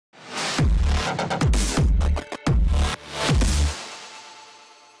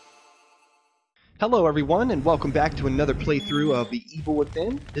Hello everyone, and welcome back to another playthrough of The Evil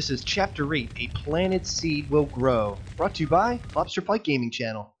Within. This is Chapter 8, A Planted Seed Will Grow, brought to you by Lobsterfightgaming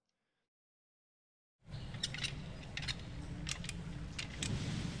channel.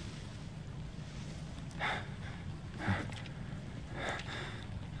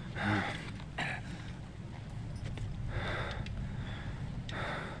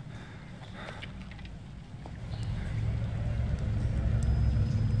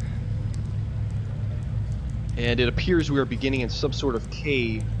 And it appears we are beginning in some sort of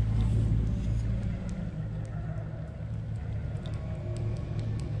cave.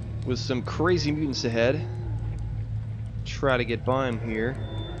 With some crazy mutants ahead. Try to get by them here.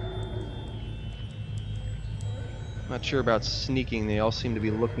 Not sure about sneaking, they all seem to be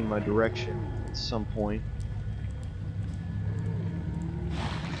looking my direction at some point.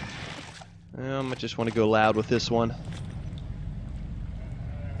 I might just want to go loud with this one.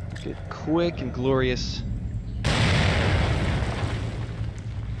 Get quick and glorious.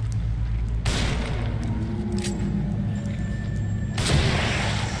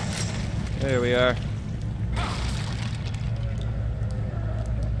 There we are.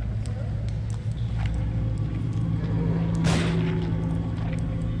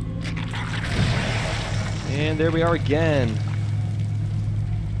 And there we are again.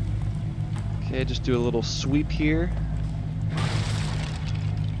 Okay, just do a little sweep here.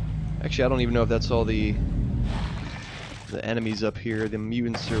 Actually, I don't even know if that's all the enemies up here, the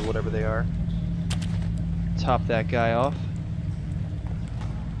mutants or whatever they are. Top that guy off.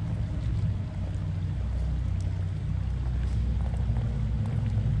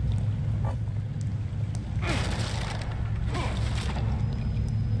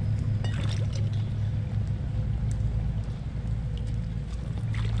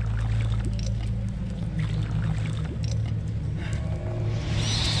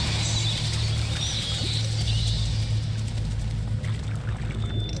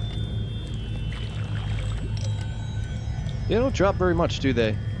 They don't drop very much, do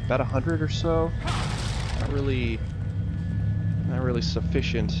they? About 100 or so? Not really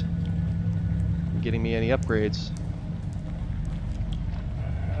sufficient in getting me any upgrades.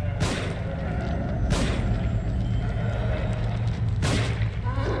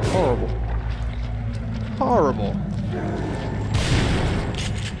 Horrible. Horrible.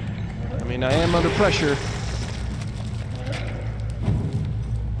 I mean, I am under pressure.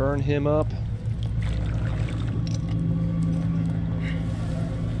 Burn him up.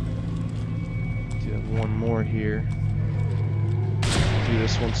 One more here. Do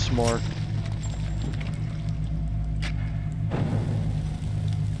this one smart.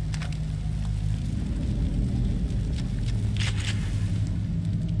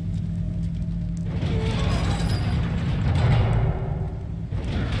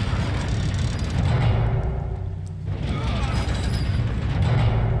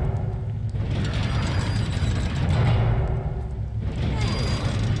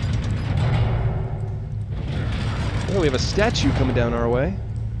 Oh, we have a statue coming down our way.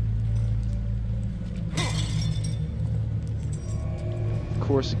 Of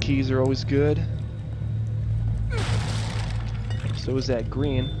course, the keys are always good. So is that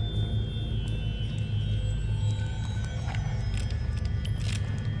green.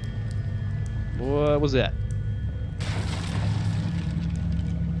 What was that?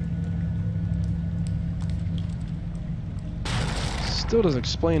 Still doesn't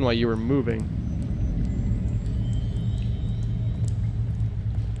explain why you were moving.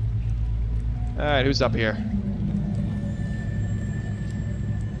 Alright, who's up here?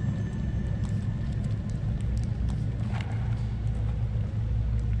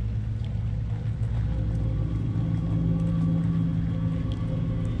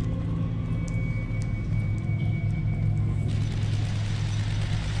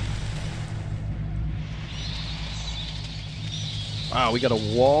 Wow, we got a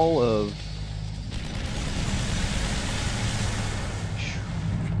wall of...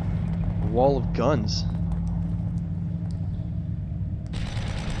 wall of guns.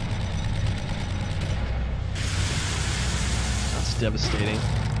 That's devastating.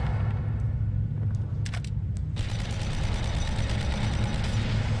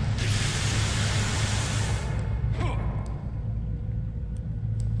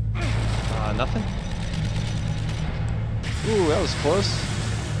 Nothing? Ooh, that was close.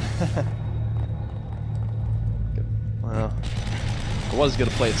 Well, I was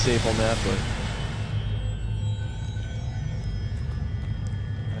gonna play it safe on that, but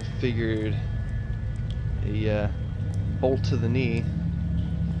I figured a bolt to the knee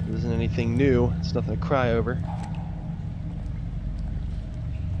isn't anything new. It's nothing to cry over.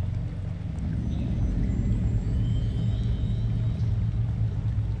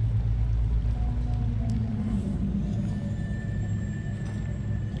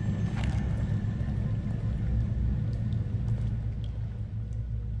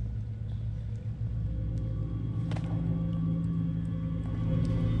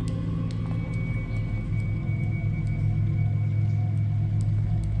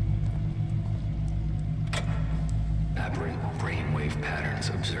 aberrant brainwave patterns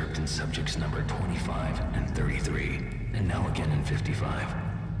observed in subjects number 25 and 33, and now again in 55.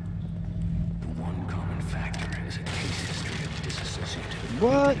 The one common factor is a case history of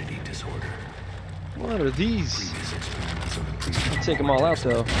dissociative identity disorder. What are these? Previous experiments of the previous I'll take them all out,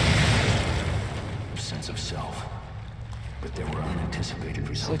 though. sense of self, but there were unanticipated It's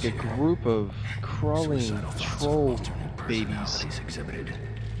results. like a group of crawling Suicidal thoughts of troll alternate babies. personalities exhibited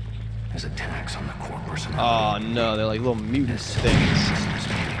as attacks on the core Oh personality. no, they're like little mutant As things.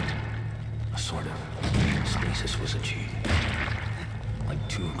 a sort of stasis was achieved, like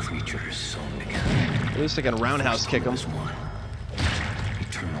two creatures sewn together. At least I can roundhouse kick them. As one,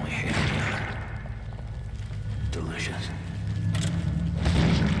 eternally hating the other. Delicious.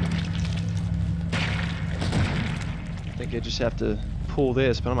 I think I just have to pull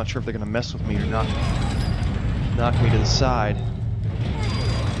this, but I'm not sure if they're gonna mess with me or not. Knock me to the side.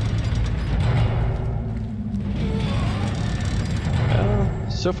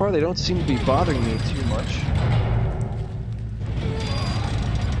 So far, they don't seem to be bothering me too much.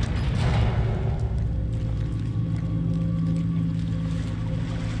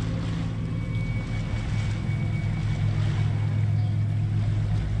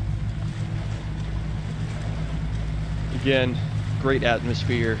 Again, great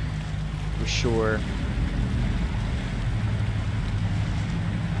atmosphere, for sure.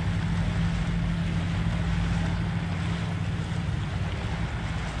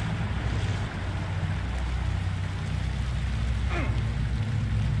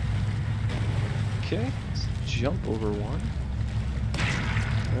 Okay, let's jump over one.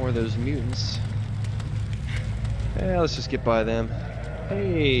 More of those mutants. Yeah, let's just get by them.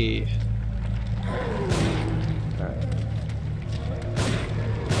 Hey! Alright.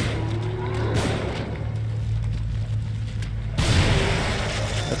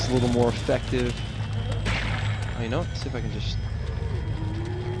 That's a little more effective. Oh, you know what? Let's see if I can just...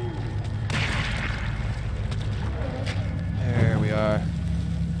 There we are.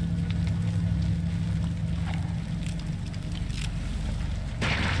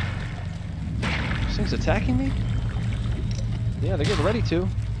 This thing's attacking me? Yeah, they're getting ready to.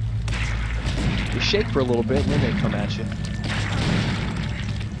 You shake for a little bit and then they come at you.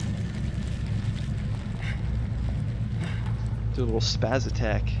 Do a little spaz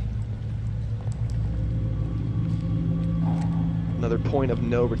attack. Another point of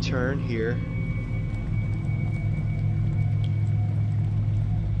no return here.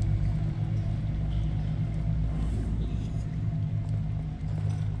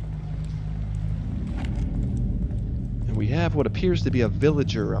 And we have what appears to be a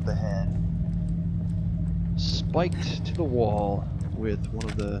villager up ahead. Spiked to the wall with one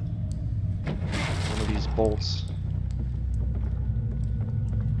of these bolts.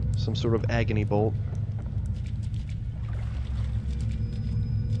 Some sort of agony bolt.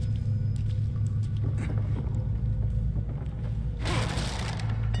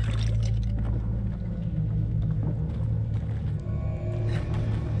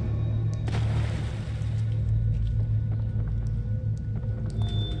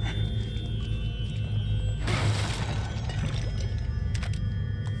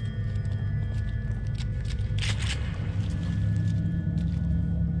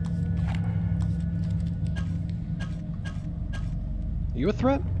 You a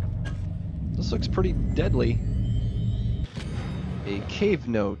threat? This looks pretty deadly. A cave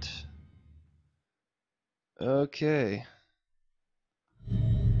note. Okay.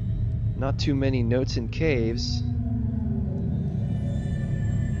 Not too many notes in caves.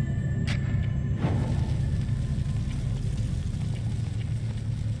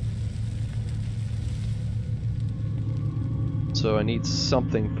 So I need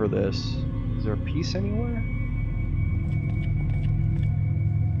something for this. Is there a piece anywhere?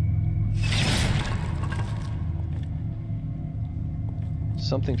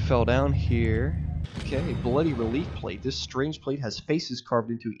 Something fell down here. Okay, bloody relief plate. This strange plate has faces carved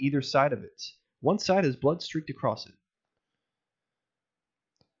into either side of it. One side has blood streaked across it.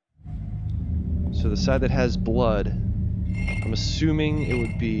 So the side that has blood, I'm assuming it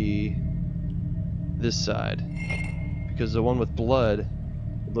would be this side. Because the one with blood,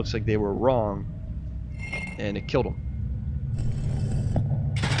 it looks like they were wrong, and it killed them.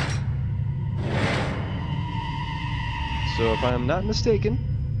 So if I'm not mistaken,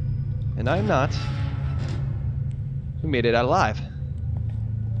 and I'm not, we made it out alive.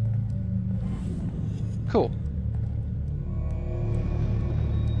 Cool.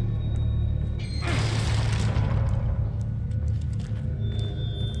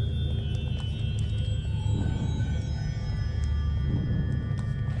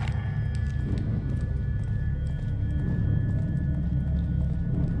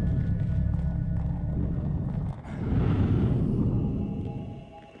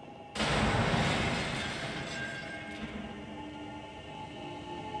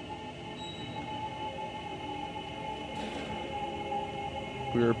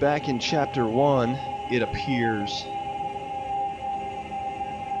 We were back in chapter 1, it appears.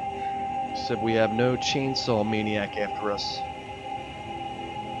 Except we have no chainsaw maniac after us.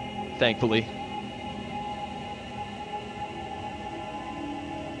 Thankfully.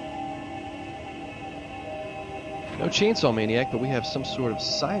 No chainsaw maniac, but we have some sort of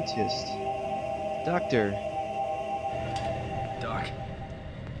scientist. Doctor. Doc.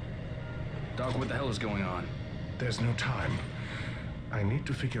 Doc, what the hell is going on? There's no time. I need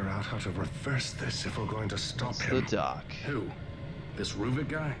to figure out how to reverse this if we're going to stop It's him. the doc. Who? This Ruvik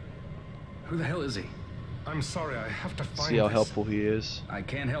guy? Who the hell is he? I'm sorry, I have to find See how this. helpful he is. I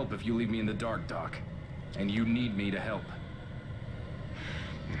can't help if you leave me in the dark, Doc. And you need me to help.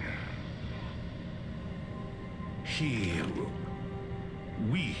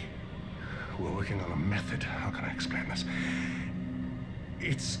 We were working on a method. How can I explain this?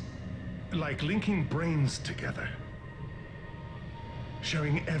 It's like linking brains together.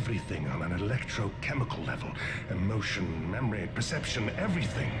 Showing everything on an electrochemical level. Emotion, memory, perception,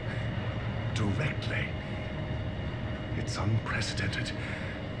 everything. Directly. It's unprecedented.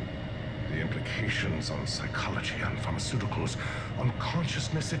 The implications on psychology, on pharmaceuticals, on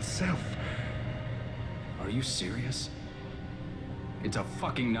consciousness itself. Are you serious? It's a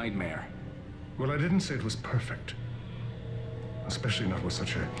fucking nightmare. Well, I didn't say it was perfect. Especially not with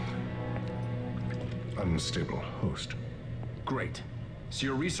such a unstable host. Great. So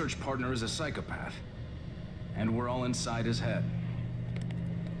your research partner is a psychopath. And we're all inside his head.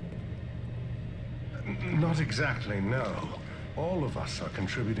 Not exactly, no. All of us are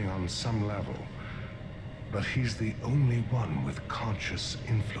contributing on some level. But he's the only one with conscious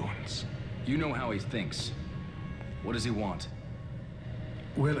influence. You know how he thinks. What does he want?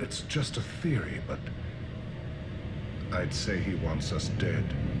 Well, it's just a theory, but I'd say he wants us dead.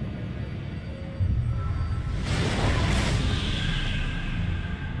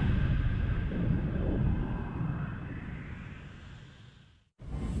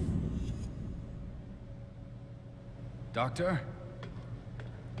 Doctor?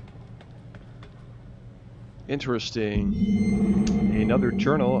 Interesting. Another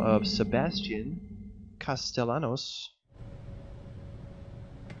journal of Sebastian Castellanos.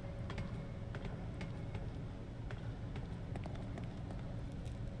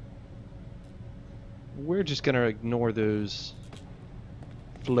 We're just gonna ignore those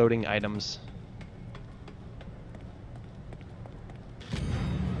floating items.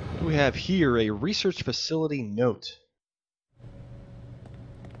 What do we have here? A research facility note.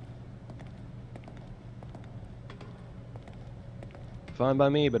 Fine by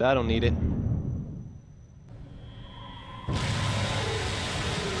me, but I don't need it.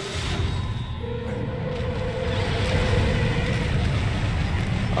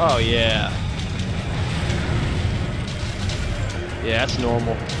 Oh yeah. Yeah, that's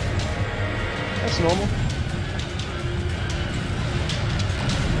normal. That's normal.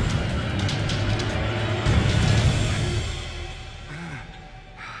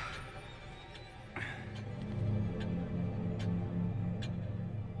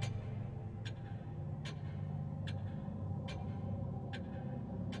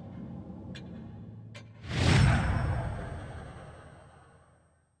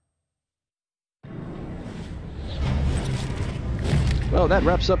 Well, that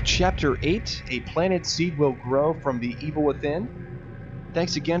wraps up Chapter 8, A Planet Seed Will Grow from the Evil Within.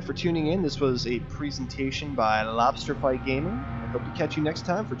 Thanks again for tuning in. This was a presentation by Lobsterfightgaming. I hope to catch you next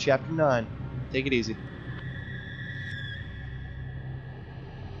time for Chapter 9. Take it easy.